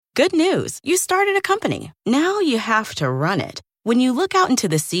Good news, you started a company. Now you have to run it. When you look out into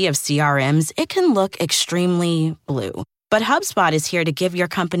the sea of CRMs, it can look extremely blue. But HubSpot is here to give your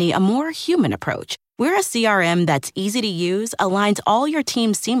company a more human approach. We're a CRM that's easy to use, aligns all your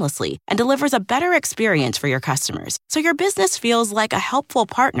teams seamlessly, and delivers a better experience for your customers, so your business feels like a helpful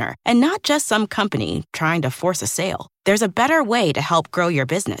partner and not just some company trying to force a sale. There's a better way to help grow your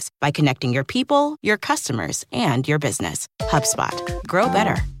business by connecting your people, your customers, and your business. HubSpot. Grow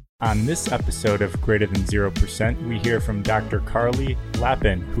better. On this episode of Greater Than 0%, we hear from Dr. Carly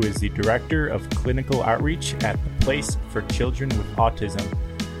Lappin, who is the Director of Clinical Outreach at the Place for Children with Autism,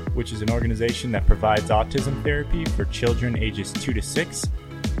 which is an organization that provides autism therapy for children ages 2 to 6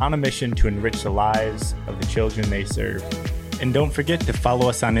 on a mission to enrich the lives of the children they serve. And don't forget to follow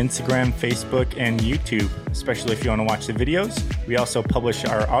us on Instagram, Facebook, and YouTube, especially if you want to watch the videos. We also publish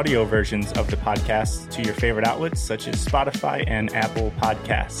our audio versions of the podcast to your favorite outlets such as Spotify and Apple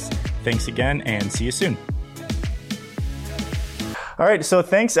Podcasts. Thanks again, and see you soon. All right, so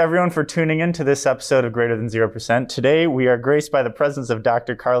thanks everyone for tuning in to this episode of Greater Than 0%. Today we are graced by the presence of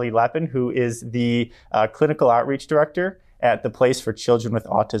Dr. Carly Lappin, who is the Clinical Outreach Director at the Place for Children with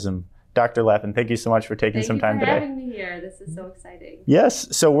Autism. Dr. Lappin, thank you so much for taking some time today. Thank you for having me here. This is so exciting.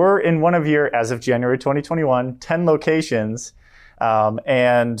 Yes, so we're in one of your, as of January 2021, 10 locations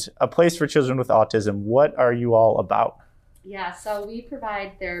and a Place for Children with Autism. What are you all about? Yeah, so we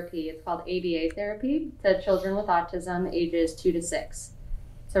provide therapy. It's called ABA therapy to children with autism ages 2 to 6.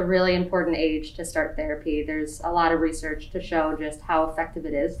 It's a really important age to start therapy. There's a lot of research to show just how effective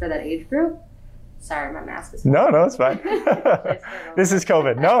it is for that age group. Sorry, my mask is... No, it's fine. This is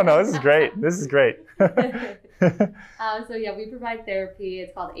COVID. No, this is great. This is great. So yeah, we provide therapy.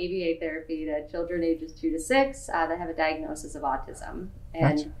 It's called ABA therapy to children ages 2 to 6 that have a diagnosis of autism.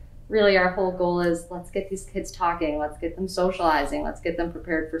 And Gotcha. Really our whole goal is let's get these kids talking, let's get them socializing, let's get them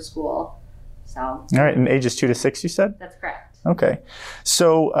prepared for school. So. All right, and ages 2 to 6, you said? That's correct. Okay.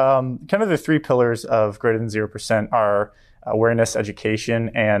 So kind of the three pillars of Greater Than 0% are awareness, education,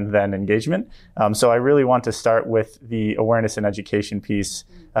 and then engagement. So I really want to start with the awareness and education piece.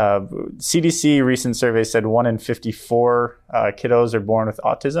 CDC recent survey said 1 in 54 kiddos are born with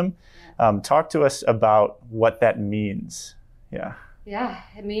autism. Talk to us about what that means. Yeah,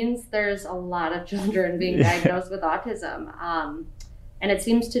 it means there's a lot of children being diagnosed with autism. And it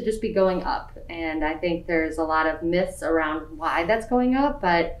seems to just be going up. And I think there's a lot of myths around why that's going up.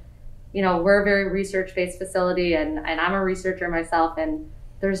 But, you know, we're a very research-based facility, and I'm a researcher myself, and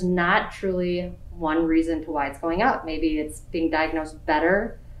there's not truly one reason to why it's going up. Maybe it's being diagnosed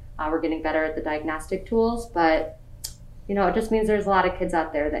better. We're getting better at the diagnostic tools, but, you know, it just means there's a lot of kids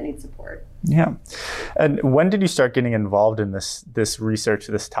out there that need support. Yeah. And when did you start getting involved in this research,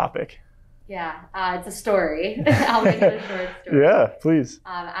 this topic? Yeah, it's a story. I'll make it a short story. Yeah, please.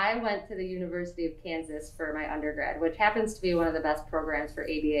 I went to the University of Kansas for my undergrad, which happens to be one of the best programs for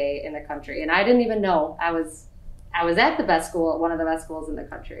ABA in the country. And I didn't even know I was at the best school, one of the best schools in the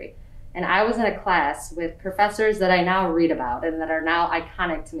country. And I was in a class with professors that I now read about and that are now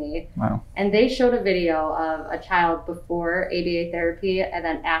iconic to me. Wow. And they showed a video of a child before ABA therapy and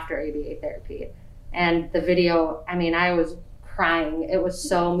then after ABA therapy. And the video, I mean, I was crying. It was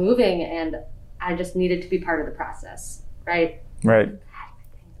so moving, and I just needed to be part of the process, right? Right.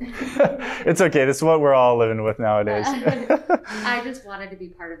 It's okay. This is what we're all living with nowadays. I just wanted to be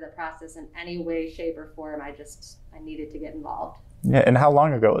part of the process in any way, shape, or form. I needed to get involved. Yeah, and how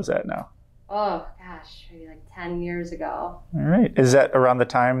long ago was that now? Oh, gosh, maybe like 10 years ago. All right. Is that around the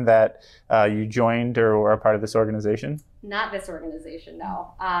time that you joined or were a part of this organization? Not this organization,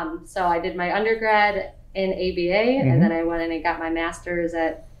 no. So I did my undergrad in ABA, and then I went in and got my master's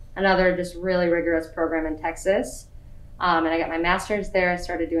at another just really rigorous program in Texas. And I got my master's there. I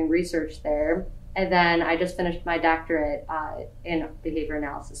started doing research there. And then I just finished my doctorate in behavior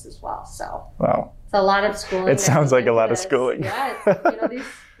analysis as well. So wow. It's a lot of schooling. It sounds like a lot of schooling. Yeah,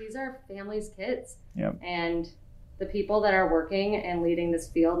 these are families' kids. Yep. And the people that are working and leading this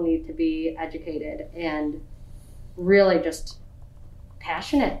field need to be educated and really just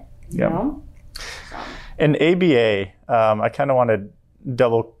passionate, you know? So. And ABA, I kind of want to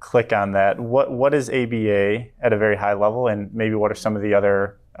double click on that. What is ABA at a very high level, and maybe what are some of the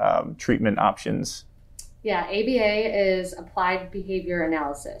other treatment options? Yeah, ABA is applied behavior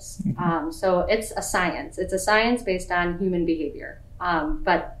analysis. So it's a science. It's a science based on human behavior.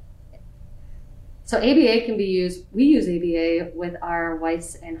 So ABA can be used, we use ABA with our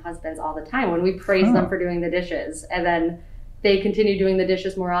wives and husbands all the time when we praise them for doing the dishes, and then they continue doing the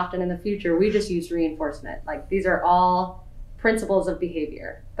dishes more often in the future. We just use reinforcement. Like, these are all principles of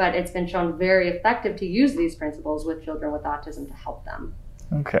behavior, but it's been shown very effective to use these principles with children with autism to help them.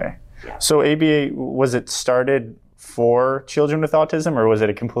 Okay. Yeah. So ABA, was it started for children with autism, or was it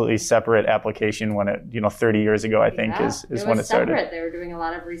a completely separate application when it, 30 years ago, I think, is when it started? Separate. They were doing a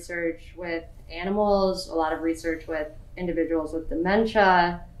lot of research with animals, a lot of research with individuals with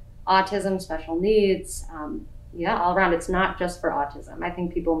dementia, autism, special needs. All around. It's not just for autism. I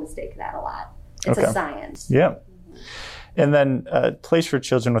think people mistake that a lot. It's a science. Yeah. And then Place for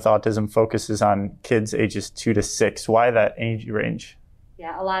Children with Autism focuses on kids ages 2 to 6. Why that age range?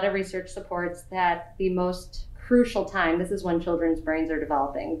 Yeah, a lot of research supports that the most crucial time, this is when children's brains are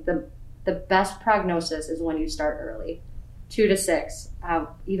developing. The best prognosis is when you start early, 2 to 6,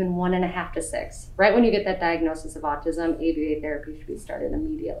 even 1.5 to 6. Right when you get that diagnosis of autism, ABA therapy should be started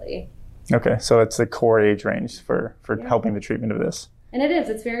immediately. Okay, so it's the core age range for helping the treatment of this. And it is.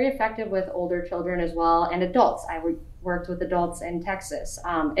 It's very effective with older children as well and adults. I worked with adults in Texas.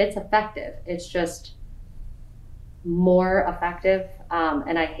 It's effective. It's just more effective.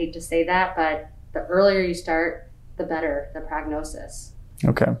 And I hate to say that, but the earlier you start, the better the prognosis.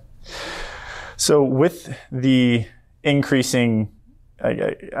 Okay. So with the increasing,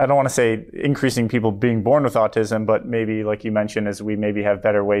 I don't want to say increasing people being born with autism, but maybe like you mentioned, is we maybe have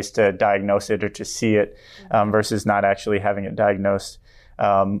better ways to diagnose it or to see it versus not actually having it diagnosed.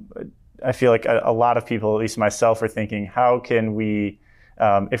 I feel like a lot of people, at least myself, are thinking, how can we,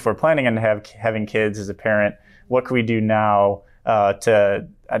 if we're planning on having kids as a parent, what can we do now to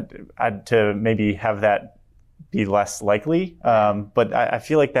maybe have that be less likely? But I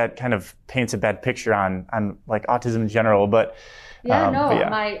feel like that kind of paints a bad picture on like autism in general. But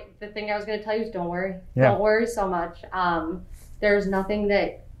the thing I was going to tell you is don't worry. Yeah. Don't worry so much. There's nothing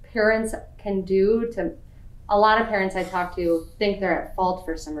that parents can do to. A lot of parents I talk to think they're at fault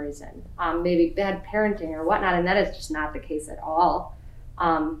for some reason, maybe bad parenting or whatnot, and that is just not the case at all.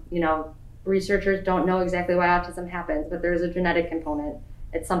 Researchers don't know exactly why autism happens, but there's a genetic component.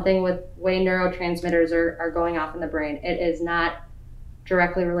 It's something with way neurotransmitters are going off in the brain. It is not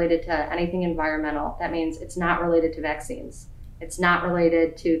directly related to anything environmental. That means it's not related to vaccines. It's not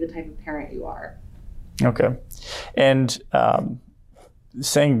related to the type of parent you are. Okay. And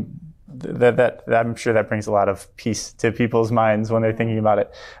saying that I'm sure that brings a lot of peace to people's minds when they're thinking about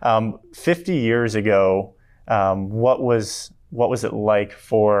it. 50 years ago, what was it like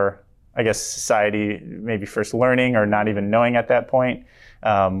for, I guess, society maybe first learning or not even knowing at that point?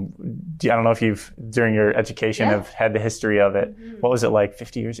 I don't know if you've, during your education, have had the history of it. Mm-hmm. What was it like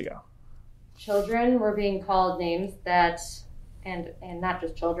 50 years ago? Children were being called names that, and not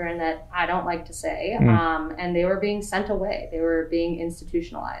just children, that I don't like to say, and they were being sent away. They were being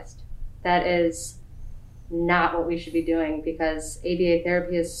institutionalized. That is not what we should be doing, because ABA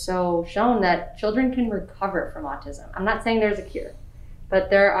therapy has so shown that children can recover from autism. I'm not saying there's a cure,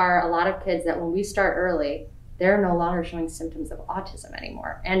 but there are a lot of kids that when we start early, they're no longer showing symptoms of autism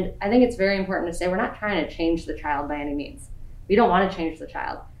anymore. And I think it's very important to say we're not trying to change the child by any means. We don't want to change the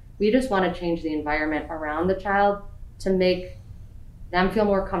child. We just want to change the environment around the child to make them feel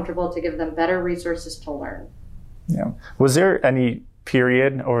more comfortable, to give them better resources to learn. Yeah. Was there any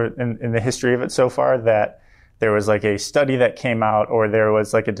period or in the history of it so far that there was like a study that came out, or there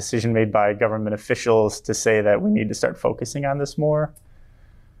was like a decision made by government officials to say that we need to start focusing on this more?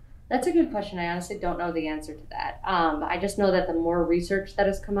 That's a good question. I honestly don't know the answer to that. I just know that the more research that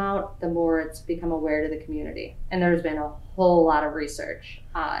has come out, the more it's become aware to the community. And there's been a whole lot of research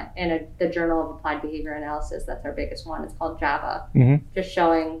in the Journal of Applied Behavior Analysis. That's our biggest one. It's called JAVA, just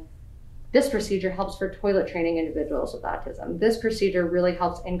showing this procedure helps for toilet training individuals with autism. This procedure really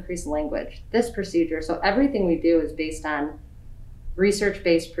helps increase language. This procedure. So everything we do is based on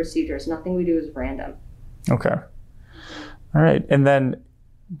research-based procedures. Nothing we do is random. Okay. All right. And then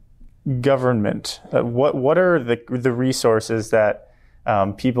government. What are the resources that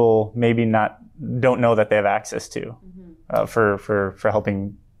people maybe don't know that they have access to for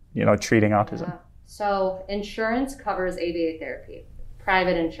helping, treating autism? Yeah. So insurance covers ABA therapy,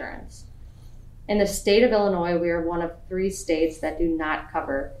 private insurance. In the state of Illinois, we are one of 3 states that do not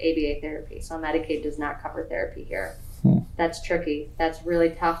cover ABA therapy. So Medicaid does not cover therapy here. That's tricky. That's really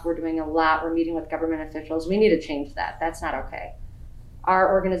tough. We're doing a lot. We're meeting with government officials. We need to change that. That's not okay.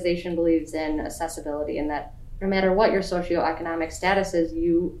 Our organization believes in accessibility, and that no matter what your socioeconomic status is,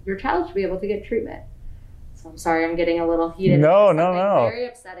 your child should be able to get treatment. So I'm sorry, I'm getting a little heated. No. Very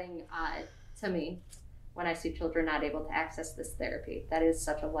upsetting to me when I see children not able to access this therapy. That is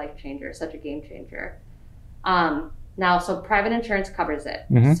such a life changer, such a game changer. Now, so private insurance covers it.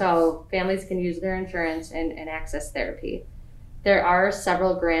 So families can use their insurance and access therapy. There are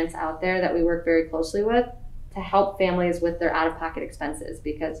several grants out there that we work very closely with to help families with their out-of-pocket expenses,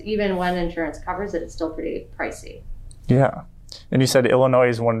 because even when insurance covers it, it's still pretty pricey. Yeah. And you said Illinois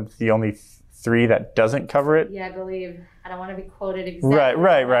is one of the only 3 that doesn't cover it? Yeah, I believe. I don't want to be quoted exactly.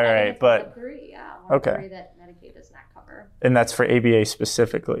 Right. But 3, yeah. One of 3 that Medicaid does not cover. And that's for ABA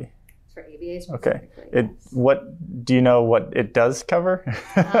specifically? It's for ABA specifically. Okay. What do you know what it does cover?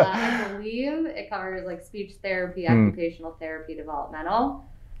 I believe it covers like speech therapy, occupational therapy, developmental.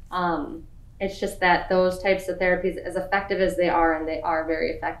 It's just that those types of therapies, as effective as they are, and they are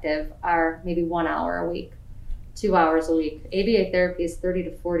very effective, are maybe 1 hour a week, 2 hours a week. ABA therapy is 30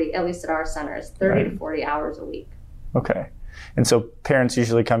 to 40, at least at our centers, 30 to 40 hours a week. Okay. And so parents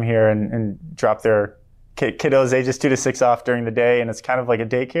usually come here and drop their kiddos ages 2 to 6 off during the day, and it's kind of like a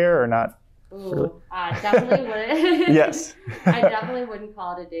daycare or not? Ooh, really? Definitely wouldn't. Yes. I definitely wouldn't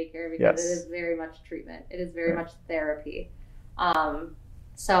call it a daycare because Yes. it is very much treatment. It is very much therapy.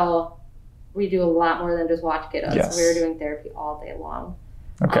 So we do a lot more than just watch kiddos. Yes. We're doing therapy all day long.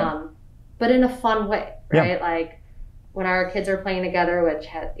 Okay. But in a fun way, right? Yeah. Like when our kids are playing together, which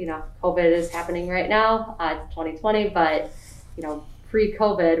COVID is happening right now, it's 2020, but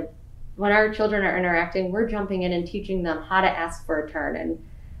pre-COVID, when our children are interacting, we're jumping in and teaching them how to ask for a turn and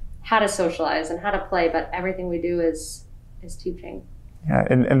how to socialize and how to play, but everything we do is teaching. Yeah,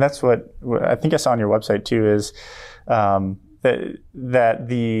 and that's what I think I saw on your website too, is that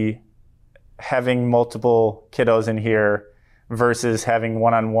the having multiple kiddos in here versus having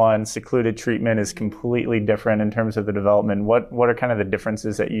one-on-one secluded treatment is completely different in terms of the development. What are kind of the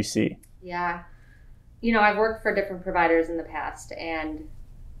differences that you see? Yeah. I've worked for different providers in the past, and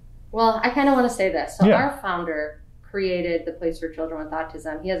I kind of want to say this. So our founder created the Place for Children with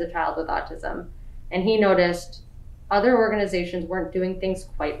Autism. He has a child with autism, and he noticed other organizations weren't doing things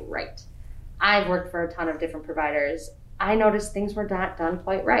quite right. I've worked for a ton of different providers. I noticed things were not done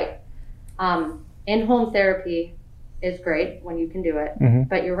quite right. In-home therapy is great when you can do it,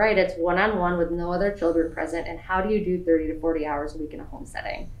 but you're right, it's one-on-one with no other children present, and how do you do 30 to 40 hours a week in a home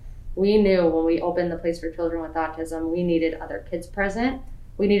setting? We knew when we opened the Place for Children with Autism, we needed other kids present.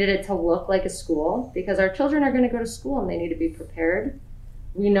 We needed it to look like a school because our children are going to go to school and they need to be prepared.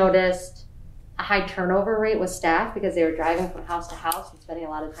 We noticed a high turnover rate with staff because they were driving from house to house and spending a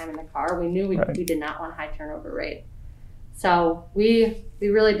lot of time in the car. We knew we did not want a high turnover rate. So we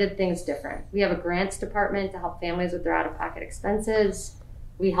really did things different. We have a grants department to help families with their out-of-pocket expenses.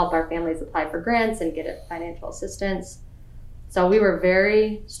 We help our families apply for grants and get financial assistance. So we were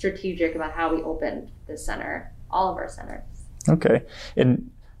very strategic about how we opened this center, all of our centers. Okay.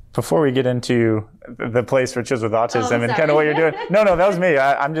 And before we get into the Place for Children with Autism and kind of what you're doing, no, that was me.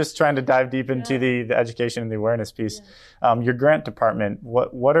 I'm just trying to dive deep into the education and the awareness piece. Your grant department,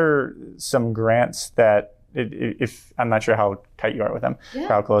 what are some grants that, if I'm not sure how tight you are with them,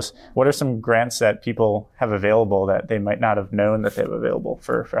 how close, what are some grants that people have available that they might not have known that they have available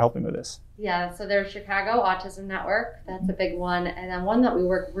for helping with this? Yeah, so there's Chicago Autism Network. That's a big one. And then one that we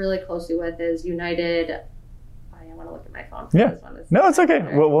work really closely with is United. I want to look at my phone. No, it's okay.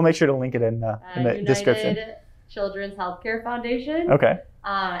 We'll make sure to link it in the description. United Children's Healthcare Foundation. Okay.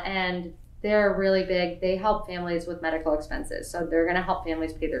 And they're really big. They help families with medical expenses. So they're going to help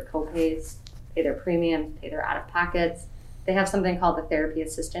families pay their co-pays, pay their premiums, pay their out-of-pockets. They have something called the Therapy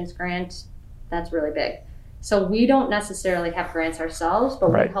Assistance Grant. That's really big. So we don't necessarily have grants ourselves,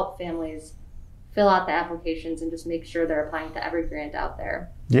 but we help families fill out the applications and just make sure they're applying to every grant out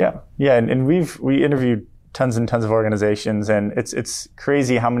there. Yeah. And we interviewed tons and tons of organizations, and it's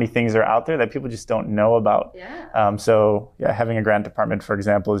crazy how many things are out there that people just don't know about. Yeah. Having a grant department, for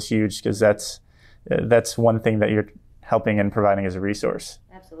example, is huge because that's one thing that you're helping and providing as a resource.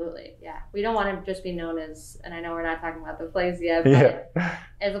 Absolutely, yeah. We don't want to just be known as, and I know we're not talking about the place yet, but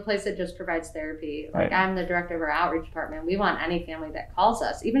as a place that just provides therapy. Like I'm the director of our outreach department. We want any family that calls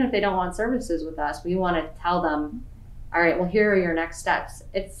us, even if they don't want services with us, we want to tell them, all right, well, here are your next steps.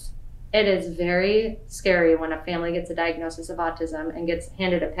 It is very scary when a family gets a diagnosis of autism and gets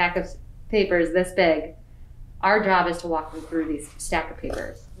handed a pack of papers this big. Our job is to walk them through these stack of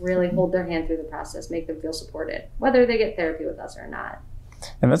papers, really hold their hand through the process, make them feel supported, whether they get therapy with us or not.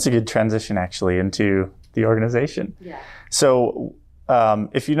 And that's a good transition, actually, into the organization. Yeah. So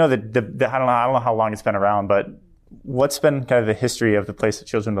if you know I don't know how long it's been around, but what's been kind of the history of the Place for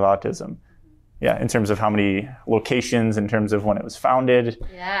Children with Autism? Yeah, in terms of how many locations, in terms of when it was founded.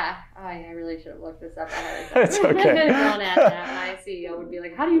 Yeah. Oh, I really should have looked this up ahead of time. It's okay. Don't add that. My CEO would be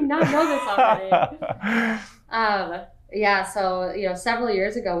like, how do you not know this already? So several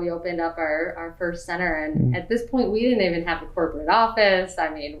years ago, we opened up our first center. And at this point, we didn't even have a corporate office. I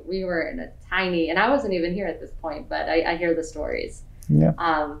mean, we were in a tiny, and I wasn't even here at this point, but I hear the stories. Yeah.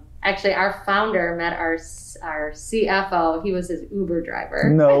 Actually, our founder met our CFO. He was his Uber driver.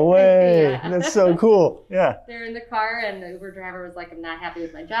 No way. Yeah. That's so cool. Yeah. They're in the car, and the Uber driver was like, I'm not happy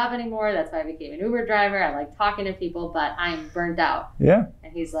with my job anymore. That's why I became an Uber driver. I like talking to people, but I'm burnt out. Yeah.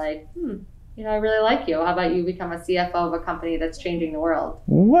 And he's like, I really like you. How about you become a CFO of a company that's changing the world?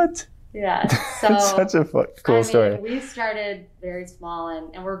 What? Yeah. So That's such a cool story. We started very small,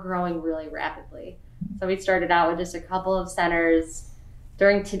 and we're growing really rapidly. So we started out with just a couple of centers.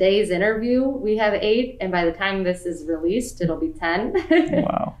 During today's interview, we have 8, and by the time this is released, it'll be 10.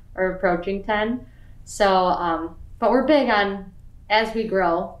 Wow. Or approaching 10. So, but we're big on, as we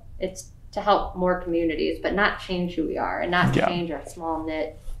grow, it's to help more communities, but not change who we are and not change our small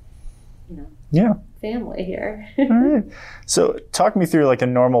knit, family here. All right. So talk me through like a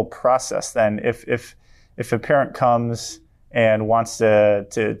normal process then. If a parent comes and wants to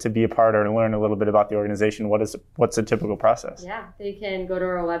be a part or learn a little bit about the organization, what's a typical process? Yeah, they can go to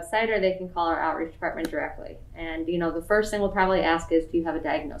our website or they can call our outreach department directly. And, the first thing we'll probably ask is, do you have a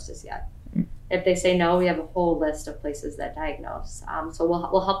diagnosis yet? If they say no, we have a whole list of places that diagnose. So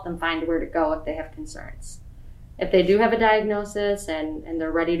we'll help them find where to go if they have concerns. If they do have a diagnosis and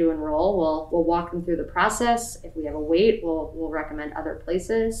they're ready to enroll, we'll walk them through the process. If we have a wait, we'll recommend other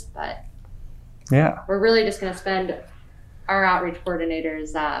places. But we're really just going to spend our outreach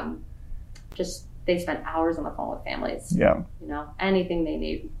coordinators, they spend hours on the phone with families. Yeah. Anything they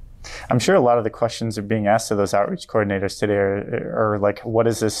need. I'm sure a lot of the questions are being asked to those outreach coordinators today are like, what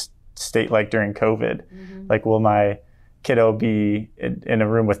is this state like during COVID? Mm-hmm. Like, will my kiddo be in a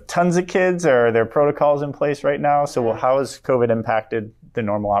room with tons of kids, or are there protocols in place right now? So how has COVID impacted the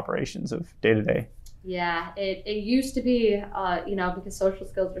normal operations of day-to-day? Yeah, it used to be, because social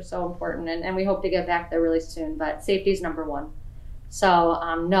skills are so important, and we hope to get back there really soon, but safety is number one.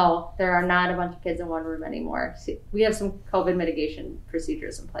 So, no, there are not a bunch of kids in one room anymore. We have some COVID mitigation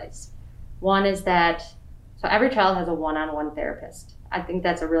procedures in place. One is that, so every child has a one-on-one therapist. I think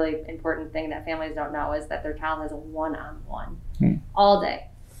that's a really important thing that families don't know, is that their child has a one-on-one all day.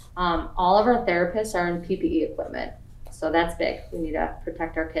 All of our therapists are in PPE equipment, so that's big. We need to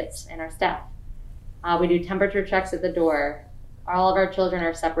protect our kids and our staff. We do temperature checks at the door. All of our children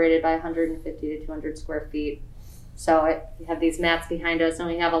are separated by 150 to 200 square feet. So we have these mats behind us, and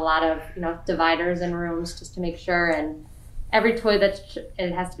we have a lot of dividers in rooms just to make sure. And every toy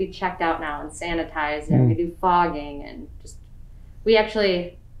it has to be checked out now and sanitized. And we do fogging, and we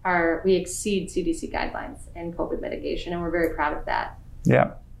exceed CDC guidelines in COVID mitigation, and we're very proud of that.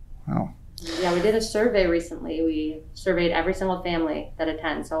 Yeah. Wow. Yeah, we did a survey recently. We surveyed every single family that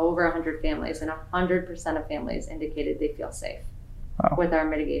attends, so over 100 families, and 100% of families indicated they feel safe with our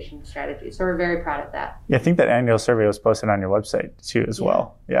mitigation strategy. So we're very proud of that. Yeah, I think that annual survey was posted on your website too as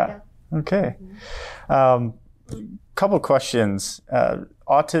well. Yeah. Okay. Couple questions.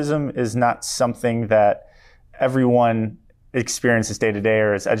 Autism is not something that everyone experiences day to day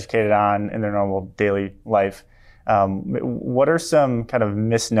or is educated on in their normal daily life. What are some kind of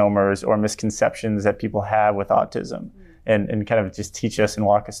misnomers or misconceptions that people have with autism, and kind of just teach us and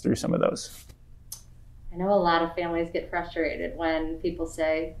walk us through some of those? I know a lot of families get frustrated when people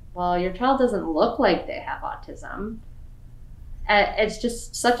say, well, your child doesn't look like they have autism. It's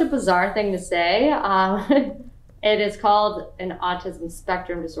just such a bizarre thing to say. It is called an autism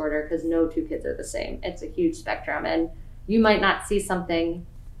spectrum disorder because no two kids are the same. It's a huge spectrum, and you might not see something.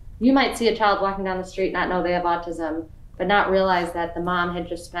 You might see a child walking down the street, not know they have autism, but not realize that the mom had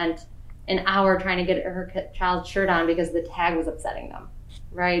just spent an hour trying to get her child's shirt on because the tag was upsetting them,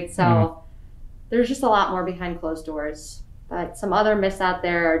 right? So there's just a lot more behind closed doors. But some other myths out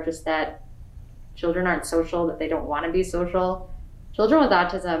there are just that children aren't social, that they don't want to be social. Children with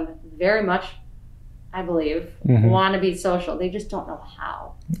autism very much, I believe, want to be social. They just don't know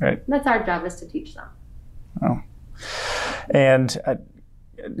how. Right. And that's our job, is to teach them. Oh. And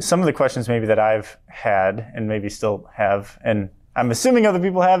some of the questions maybe that I've had and maybe still have, and I'm assuming other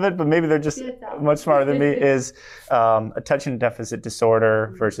people have it, but maybe they're just much smarter than me, is attention deficit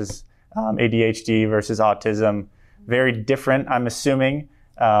disorder versus ADHD versus autism. Very different, I'm assuming,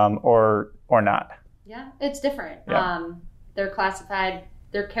 or not. Yeah, it's different. Yeah. They're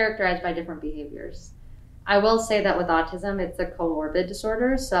characterized by different behaviors. I will say that with autism, it's a comorbid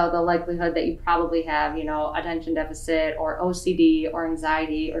disorder, so the likelihood that you probably have, attention deficit or OCD or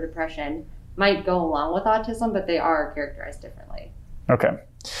anxiety or depression might go along with autism, but they are characterized differently. Okay.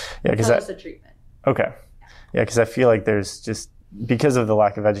 Yeah, because that's the treatment. Okay. Yeah, because I feel like there's just, because of the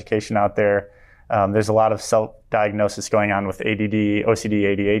lack of education out there, there's a lot of self-diagnosis going on with ADD, OCD,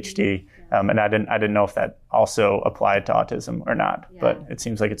 ADHD, and I didn't know if that also applied to autism or not. Yeah. But it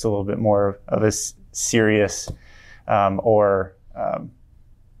seems like it's a little bit more of a serious, or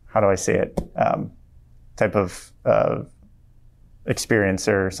how do I say it, type of experience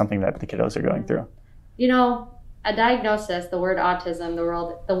or something that the kiddos are going through. A diagnosis, the word autism,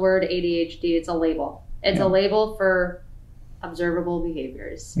 the word ADHD, it's a label. It's a label for observable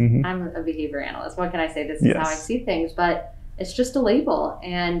behaviors. Mm-hmm. I'm a behavior analyst. What can I say? This is how I see things, but it's just a label.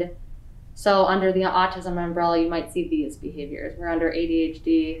 And so under the autism umbrella, you might see these behaviors. Where under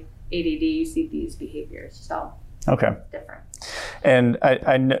ADHD, ADD, you see these behaviors. So different.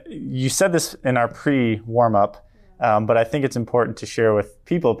 And you said this in our pre-warm-up, but I think it's important to share with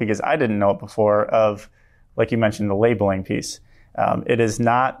people because I didn't know it before of, like you mentioned, the labeling piece. It is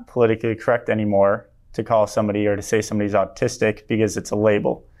not politically correct anymore to call somebody or to say somebody's autistic because it's a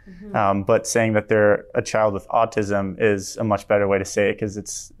label. Mm-hmm. But saying that they're a child with autism is a much better way to say it because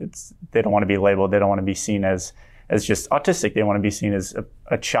it's they don't want to be labeled. They don't want to be seen as just autistic. They want to be seen as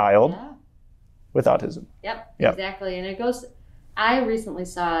a child with autism. Yep, exactly. And I recently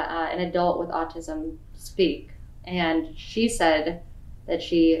saw an adult with autism speak, and she said that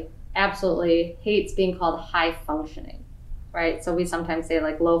she absolutely hates being called high functioning, right? So we sometimes say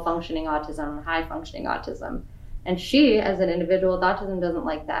like low functioning autism, high functioning autism. And she, as an individual with autism, doesn't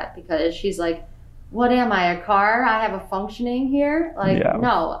like that because she's like, what am I, a car? I have a functioning here?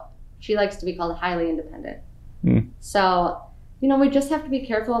 No, she likes to be called highly independent. So, we just have to be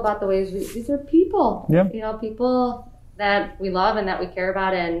careful about the ways these are people, people that we love and that we care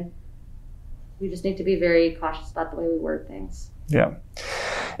about. And we just need to be very cautious about the way we word things. Yeah.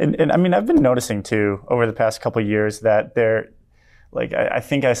 And I mean, I've been noticing too over the past couple of years that I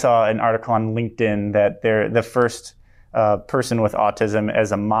think I saw an article on LinkedIn that they're the first person with autism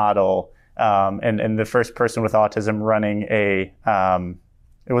as a model, and the first person with autism running it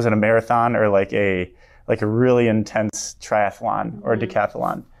wasn't a marathon or like a really intense triathlon or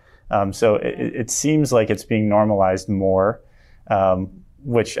decathlon. So it seems like it's being normalized more,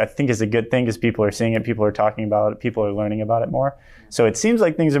 which I think is a good thing because people are seeing it, people are talking about it, people are learning about it more. So it seems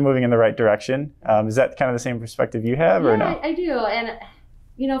like things are moving in the right direction. Is that kind of the same perspective you have or no? I do. And,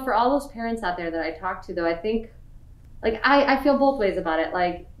 for all those parents out there that I talk to, though, I think, I feel both ways about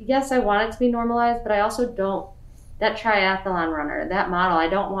it. Yes, I want it to be normalized, but I also don't. That triathlon runner, that model, I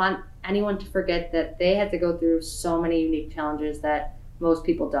don't want anyone to forget that they had to go through so many unique challenges that most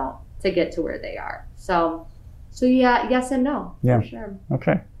people don't to get to where they are. So yeah, yes and no, for sure.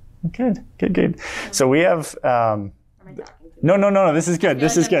 Okay. Good. So we have... No. This is good.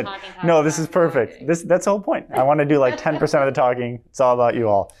 This is good. No, this is perfect. That's the whole point. I want to do 10% of the talking. It's all about you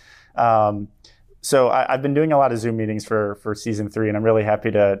all. So I've been doing a lot of Zoom meetings for season 3, and I'm really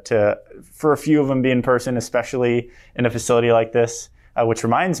happy to for a few of them be in person, especially in a facility like this. Which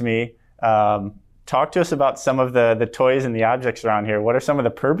reminds me, talk to us about some of the toys and the objects around here. What are some of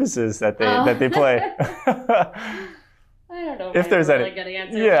the purposes that they play? I don't know if there's any. Good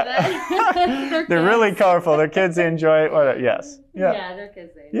answer for that. They're really colorful. They're kids, they enjoy it. Yes. Yeah, they're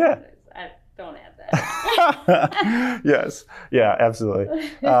kids, they enjoy it. Don't add that. Yes. Yeah, absolutely.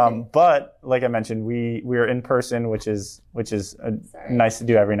 But like I mentioned, we are in person, which is nice to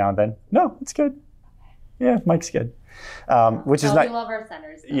do every now and then. No, it's good. Yeah, Mike's good. Which is nice. We love our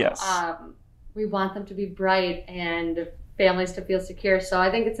centers, though. Yes. We want them to be bright and families to feel secure. So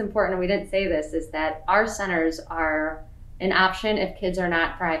I think it's important, and we didn't say this, is that our centers are an option if kids are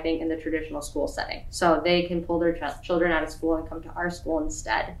not thriving in the traditional school setting. So they can pull their children out of school and come to our school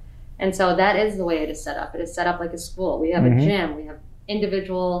instead. And so that is the way it is set up. It is set up like a school. We have a gym. We have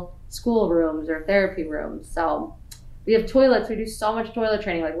individual school rooms or therapy rooms. So we have toilets. We do so much toilet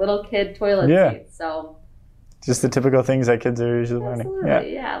training, like little kid toilet seats. So just the typical things that kids are usually learning.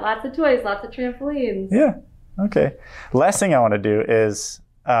 Absolutely, yeah. Lots of toys, lots of trampolines. Yeah, okay. Last thing I want to do is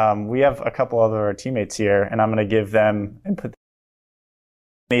we have a couple of our teammates here, and I'm going to give them input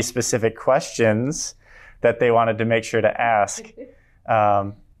any specific questions that they wanted to make sure to ask.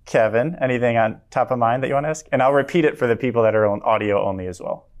 Kevin, anything on top of mind that you want to ask? And I'll repeat it for the people that are on audio only as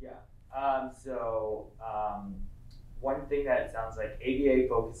well. Yeah. One thing that sounds like ABA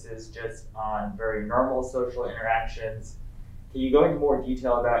focuses just on very normal social interactions. Can you go into more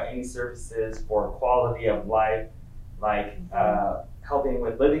detail about any services for quality of life, like helping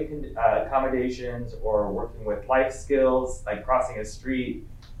with living accommodations or working with life skills, like crossing a street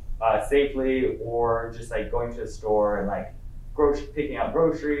safely, or just going to a store and picking out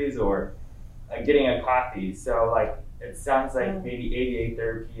groceries or getting a coffee? So it sounds like maybe ABA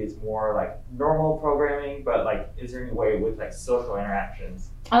therapy is more normal programming, but is there any way with social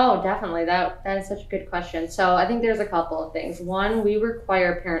interactions? Oh, definitely. That is such a good question. So I think there's a couple of things. One, we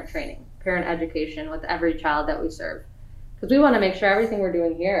require parent training, parent education with every child that we serve, because we want to make sure everything we're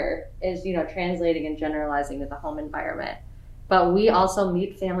doing here is, translating and generalizing to the home environment. But we also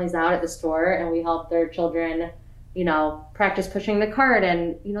meet families out at the store and we help their children, practice pushing the cart.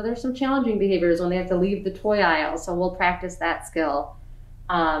 And, there's some challenging behaviors when they have to leave the toy aisle. So we'll practice that skill.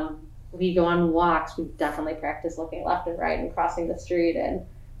 We go on walks. We definitely practice looking left and right and crossing the street and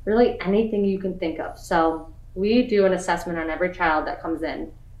really anything you can think of. So we do an assessment on every child that comes in,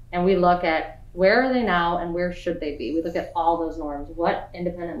 and we look at where are they now and where should they be. We look at all those norms. What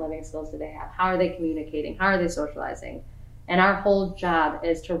independent living skills do they have? How are they communicating? How are they socializing? And our whole job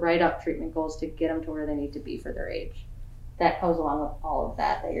is to write up treatment goals to get them to where they need to be for their age. That goes along with all of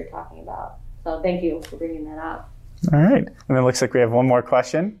that you're talking about. So thank you for bringing that up. All right. And it looks like we have one more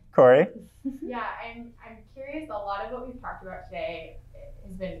question. Corey? Yeah, I'm curious. A lot of what we've talked about today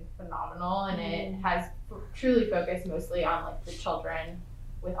has been phenomenal, and it has truly focused mostly on the children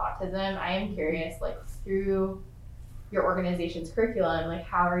with autism. I am curious, through your organization's curriculum,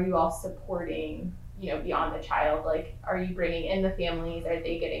 how are you all supporting, beyond the child? Are you bringing in the families? Are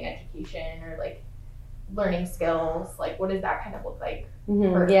they getting education or learning skills? What does that kind of look like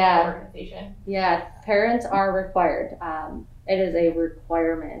for the organization? Yeah, parents are required. It is a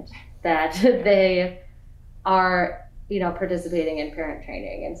requirement that they are participating in parent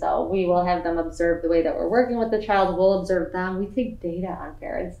training. And so we will have them observe the way that we're working with the child. We'll observe them. We take data on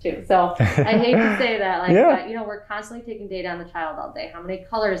parents too. So I hate to say that, but, we're constantly taking data on the child all day. How many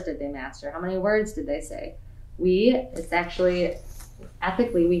colors did they master? How many words did they say? It's actually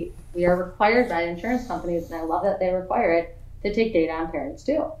ethically, we are required by insurance companies, and I love that they require it, to take data on parents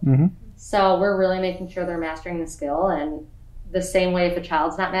too. Mm-hmm. So we're really making sure they're mastering the skill. And the same way, if a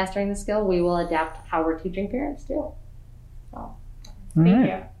child's not mastering the skill, we will adapt how we're teaching parents too. So, thank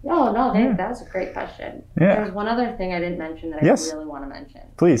you. No, that was a great question. Yeah. There's one other thing I didn't mention that I really want to mention.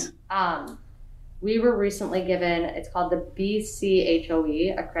 Please. We were recently given, it's called the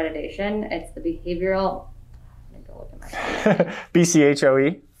BCHOE accreditation. It's the Behavioral, let me go look at my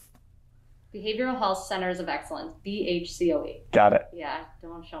BCHOE? Behavioral Health Centers of Excellence, BHCOE. Got it. Yeah,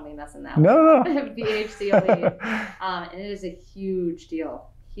 don't show me messing that No. BHCOE. And it is a huge deal.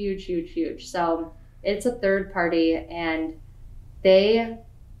 Huge. So it's a third party, and they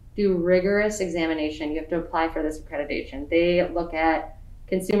do rigorous examination. You have to apply for this accreditation. They look at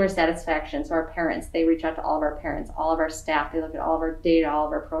consumer satisfaction. So our parents, they reach out to all of our parents, all of our staff. They look at all of our data, all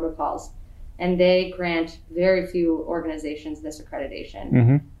of our protocols, and they grant very few organizations this accreditation.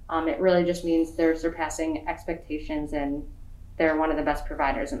 Mm-hmm. It really just means they're surpassing expectations, and they're one of the best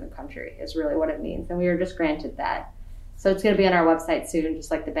providers in the country is really what it means. And we were just granted that. So it's going to be on our website soon,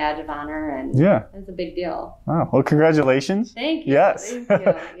 just like the badge of honor, and it's a big deal. Wow. Well, congratulations. Thank you. Yes. Thank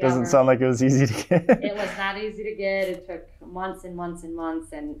you. Doesn't sound like it was easy to get. It was not easy to get. It took months and months and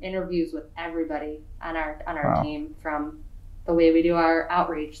months, and interviews with everybody on our team, from the way we do our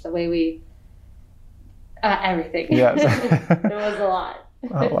outreach, the way we everything. Yes. It was a lot.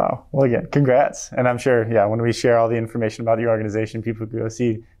 Oh, wow. Well, again, congrats. And I'm sure, when we share all the information about your organization, people can go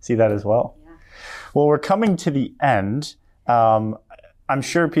see that as well. Yeah. Well, we're coming to the end. I'm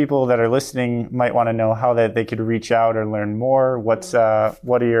sure people that are listening might want to know how that they could reach out or learn more. What are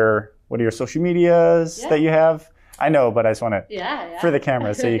your social medias that you have? I know, but I just want to for the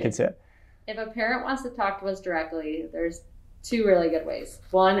camera so you can see it. If a parent wants to talk to us directly, there's two really good ways.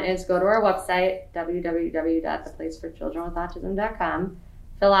 One is go to our website, www.theplaceforchildrenwithautism.com.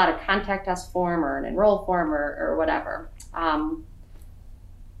 Fill out a contact us form or an enroll form or whatever. I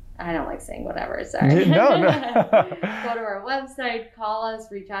don't like saying whatever, sorry. No. Go to our website, call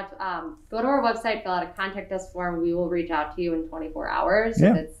us, reach out. Go to our website, fill out a contact us form. We will reach out to you in 24 hours,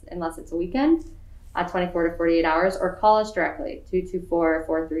 unless it's a weekend, 24 to 48 hours, or call us directly,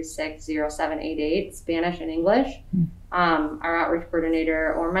 224-436-0788, Spanish and English. Our outreach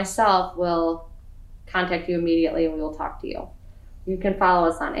coordinator or myself will contact you immediately, and we will talk to you. You can follow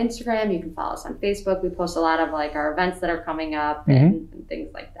us on Instagram. You can follow us on Facebook. We post a lot of our events that are coming up and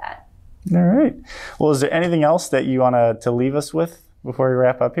things like that. All right. Well, is there anything else that you want to leave us with before we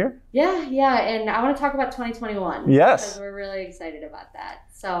wrap up here? Yeah. And I want to talk about 2021. Yes. Because we're really excited about that.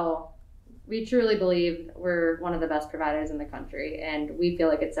 So we truly believe we're one of the best providers in the country, and we feel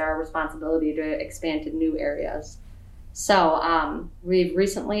like it's our responsibility to expand to new areas. So we've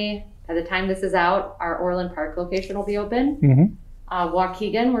recently, by the time this is out, our Orland Park location will be open. Mm-hmm.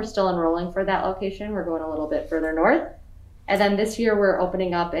 Waukegan, we're still enrolling for that location. We're going a little bit further north. And then this year we're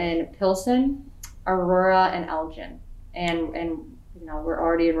opening up in Pilsen, Aurora, and Elgin. And we're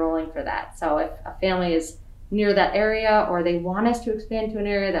already enrolling for that. So if a family is near that area, or they want us to expand to an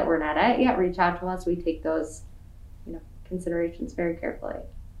area that we're not at yet, reach out to us. We take those considerations very carefully.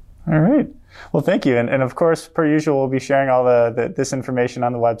 All right. Well, thank you. And of course, per usual, we'll be sharing all this information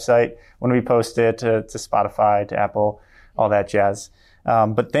on the website when we post it to Spotify, to Apple, all that jazz.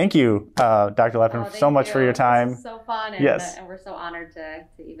 But thank you, Dr. Lappin, so much for your time. This is so fun, and, and we're so honored to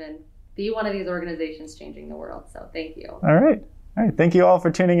even be one of these organizations changing the world. So thank you. All right. Thank you all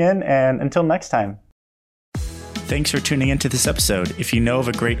for tuning in, and until next time. Thanks for tuning into this episode. If you know of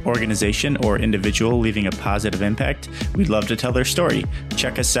a great organization or individual leaving a positive impact, we'd love to tell their story.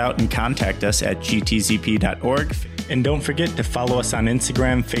 Check us out and contact us at gtzp.org. And don't forget to follow us on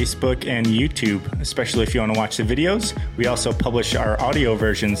Instagram, Facebook, and YouTube, especially if you want to watch the videos. We also publish our audio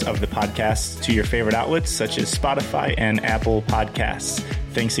versions of the podcasts to your favorite outlets such as Spotify and Apple Podcasts.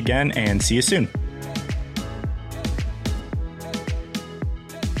 Thanks again, and see you soon.